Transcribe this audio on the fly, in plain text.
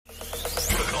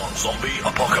Zombie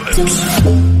Apocalypse.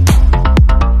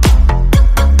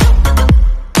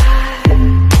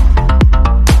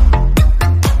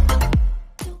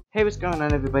 Hey, what's going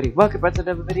on, everybody? Welcome back to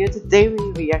another video. Today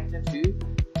we reacted to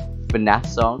FNAF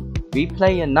song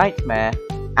Replay Your Nightmare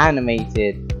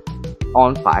animated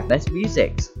on Five Nights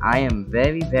Music. I am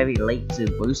very late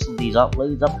to most of these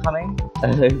uploads upcoming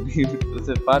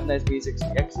to Five Nights Music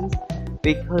reactions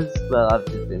because, well, I've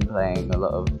just been playing a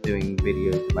lot of doing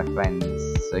videos with my friends,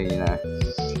 so you know.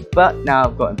 But now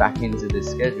I've gotten back into the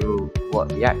schedule,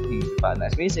 reacting to Five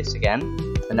Nights Music again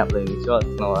and uploading shorts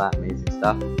and all that amazing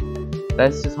stuff.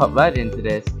 Let's just hop right into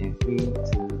this in 3, 2,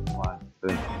 1,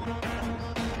 boom.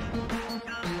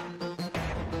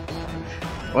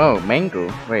 Whoa,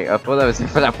 Mangle? Wait, I thought that was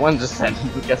for that one just then.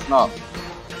 Guess not.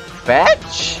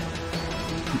 Fetch?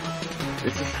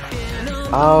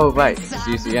 Oh, right. This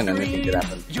is UCN and nothing could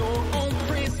happen.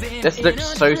 This looks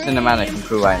so cinematic and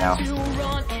cool right now.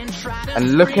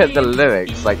 And look at the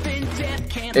lyrics, like,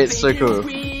 it's so cool.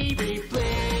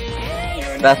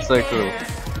 That's so cool.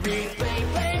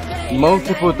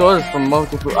 Multiple doors from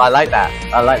multiple. I like that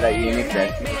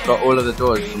uniqueness. You've got all of the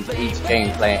doors from each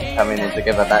game coming in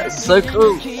together. That is so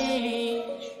cool.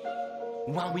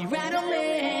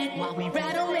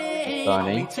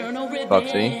 Barney,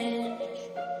 Foxy,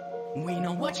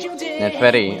 Ned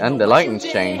Freddy, and the lighting's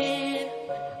changed.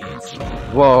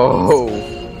 Whoa!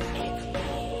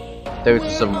 Those are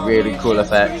some really cool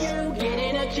effects.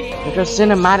 Look how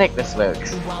cinematic this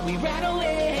looks.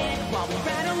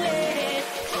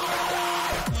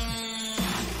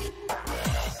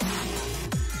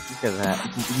 Look at that.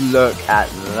 Look at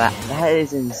that. That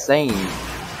is insane.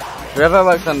 Whoever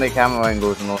works on the camera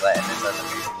angles and all that in this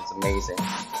animation is amazing.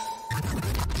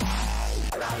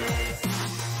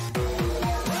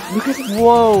 Look at it.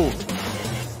 Whoa!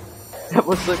 That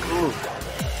was so cool.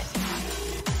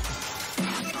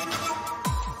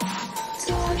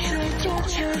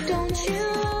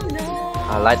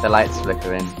 I like the lights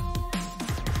flickering.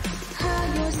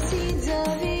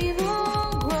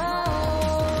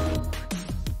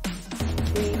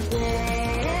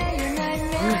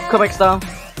 Comic style.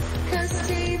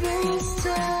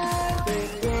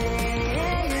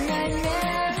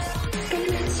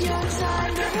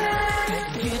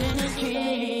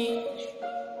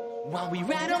 While we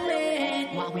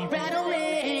rattle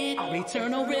it, our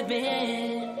eternal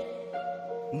ribbon.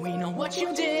 We know what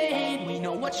you did, we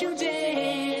know what you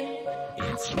did.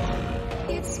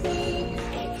 It's me.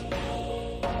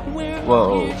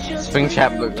 Whoa,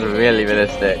 Springtrap looks really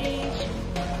realistic.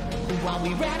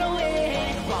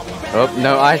 Oh,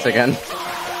 no eyes again.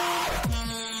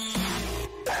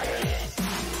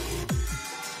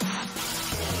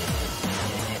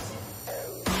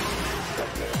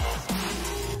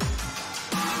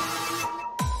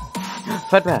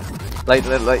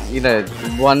 Fredbear, like you know,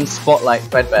 one spotlight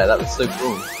Fredbear. That was so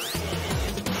cool.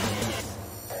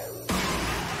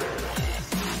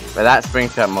 But that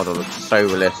Springtrap model looks so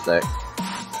realistic.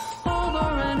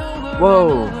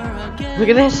 Whoa! Look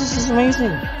at this. This is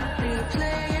amazing.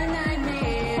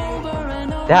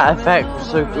 That effect was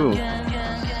so cool.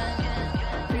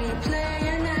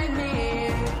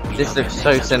 This looks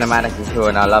so cinematic and cool,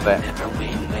 and I love it.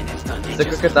 The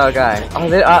crocodile guy.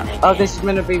 Oh, this is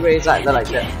gonna be where he's like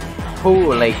the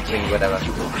pool lake thing, whatever.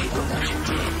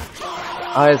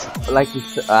 Oh, it's like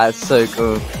it's so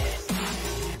cool.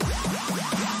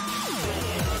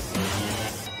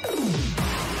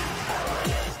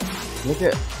 Look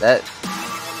at that.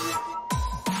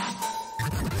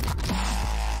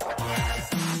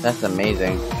 That's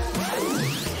amazing.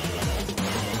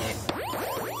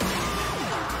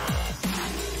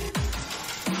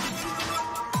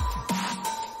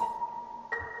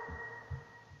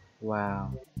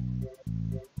 Wow.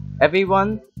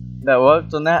 Everyone that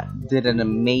worked on that did an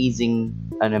amazing,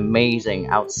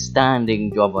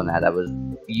 outstanding job on that. That was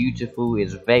beautiful.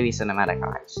 It's very cinematic,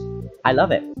 guys. I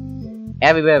love it.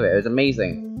 Everywhere it was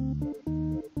amazing.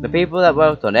 The people that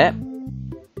worked on it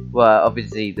were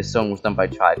obviously the song was done by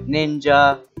Tribe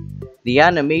Ninja. The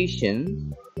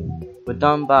animations were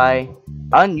done by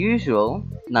Unusual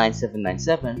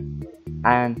 9797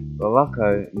 and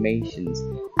Morocco Animations.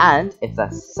 And if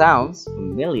that sounds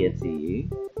familiar to you,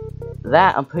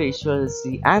 that I'm pretty sure is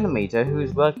the animator who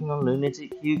is working on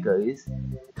Lunatic Hugo's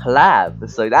collab.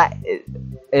 So that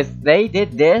if they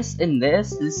did this and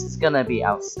this is gonna be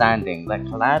outstanding. That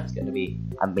collab's gonna be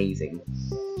amazing.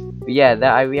 But yeah,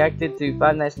 that I reacted to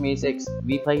Five Nights Music's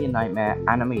Replay Your Nightmare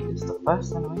animated. It's the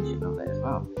first animation of it as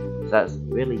well. So that's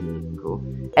really cool.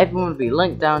 Everyone will be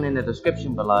linked down in the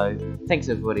description below. Thanks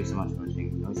everybody so much for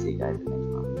watching. I'll see you guys in the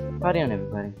next one. Party on,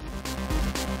 everybody.